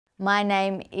My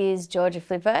name is Georgia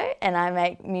Flippo and I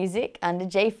make music under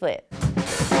G-Flip.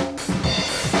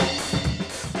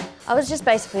 I was just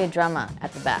basically a drummer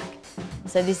at the back.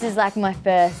 So this is like my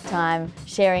first time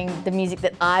sharing the music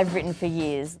that I've written for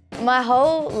years. My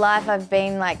whole life I've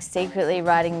been like secretly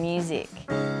writing music,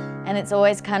 and it's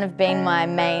always kind of been my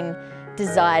main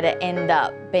desire to end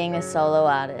up being a solo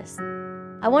artist.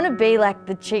 I want to be like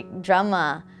the chick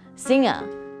drummer,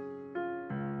 singer.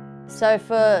 So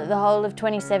for the whole of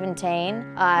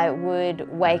 2017, I would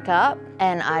wake up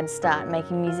and I'd start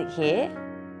making music here.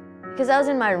 Because I was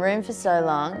in my room for so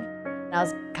long, I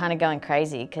was kind of going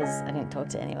crazy because I didn't talk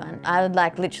to anyone. I would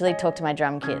like literally talk to my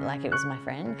drum kit like it was my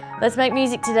friend. Let's make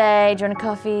music today, do you want a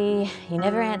coffee? You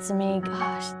never answer me,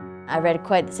 gosh. I read a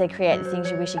quote that said, create the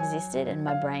things you wish existed, and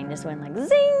my brain just went like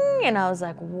zing, and I was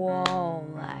like, whoa,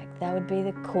 like that would be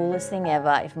the coolest thing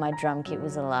ever if my drum kit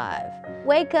was alive.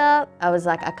 Wake up. I was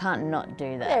like, I can't not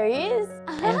do that. There he is.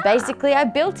 And basically I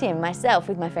built him myself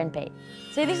with my friend Pete.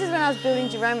 So this is when I was building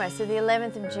Jeromo, so the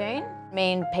 11th of June.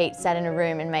 Me and Pete sat in a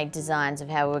room and made designs of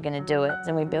how we were going to do it,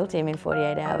 and we built him in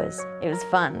 48 hours. It was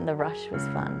fun, the rush was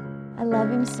fun. I love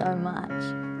him so much.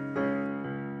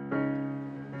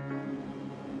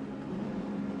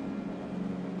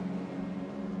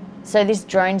 So this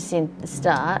drone synth at the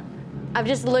start, I've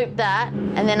just looped that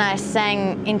and then I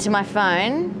sang into my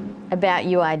phone About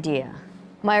You Idea.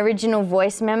 My original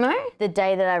voice memo, the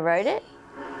day that I wrote it.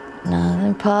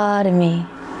 Another part of me.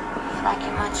 Like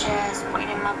in my chest, weight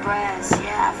in my breast,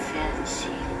 yeah, I feel the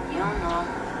shit.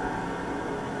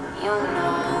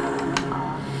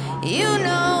 You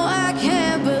know I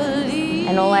can't believe.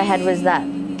 And all I had was that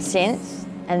synth,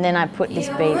 and then I put this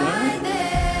beat in.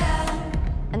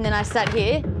 And then I sat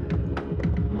here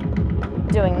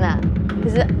doing that.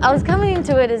 Because I was coming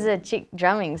into it as a chick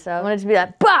drumming, so I wanted to be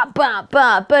like ba ba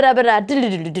ba ba da ba da da da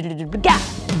da da da da.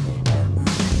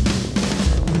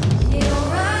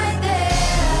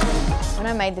 When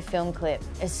I made the film clip,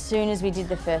 as soon as we did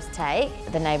the first take,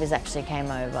 the neighbours actually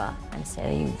came over and said,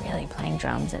 are you really playing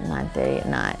drums at 9:30 at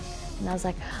night? And I was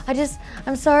like,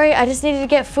 I'm sorry, I just needed to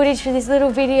get footage for this little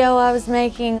video I was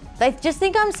making. They just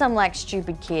think I'm some like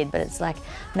stupid kid, but it's like,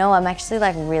 no, I'm actually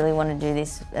like really want to do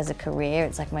this as a career.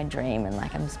 It's like my dream, and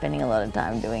like I'm spending a lot of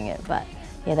time doing it. But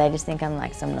yeah, they just think I'm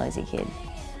like some noisy kid.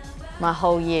 My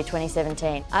whole year,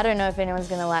 2017. I don't know if anyone's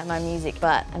gonna like my music,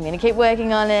 but I'm gonna keep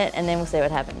working on it and then we'll see what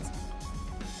happens.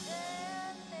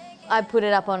 I put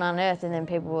it up on Unearthed and then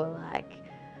people were like,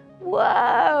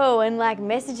 whoa, and like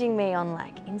messaging me on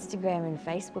like Instagram and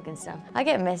Facebook and stuff. I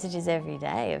get messages every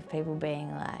day of people being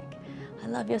like, I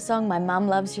love your song, my mum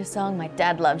loves your song, my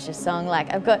dad loves your song.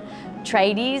 Like I've got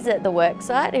tradies at the work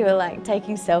site who are like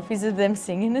taking selfies of them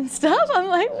singing and stuff. I'm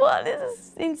like, what, this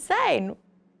is insane.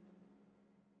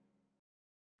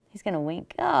 He's gonna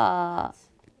wink, ah.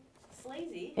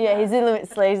 Sleazy. Yeah, he's a little bit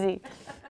sleazy.